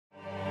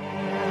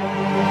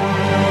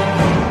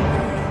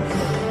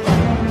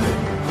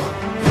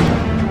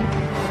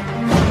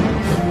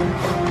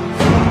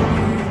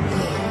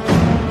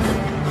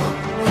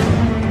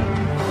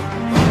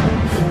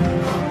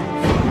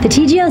The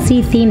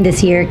TGLC theme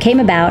this year came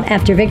about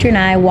after Victor and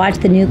I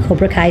watched the new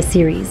Cobra Kai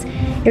series.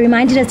 It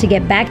reminded us to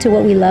get back to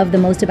what we love the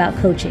most about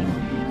coaching.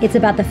 It's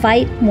about the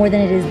fight more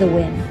than it is the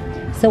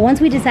win. So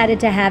once we decided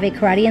to have a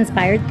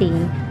karate-inspired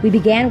theme, we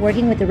began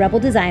working with the Rebel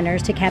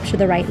designers to capture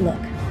the right look.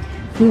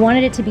 We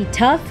wanted it to be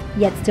tough,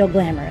 yet still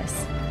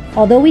glamorous.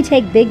 Although we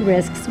take big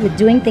risks with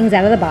doing things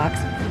out of the box,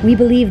 we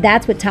believe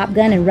that's what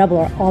TopGun and Rebel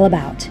are all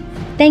about.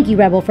 Thank you,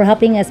 Rebel, for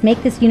helping us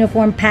make this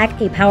uniform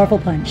pack a powerful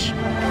punch.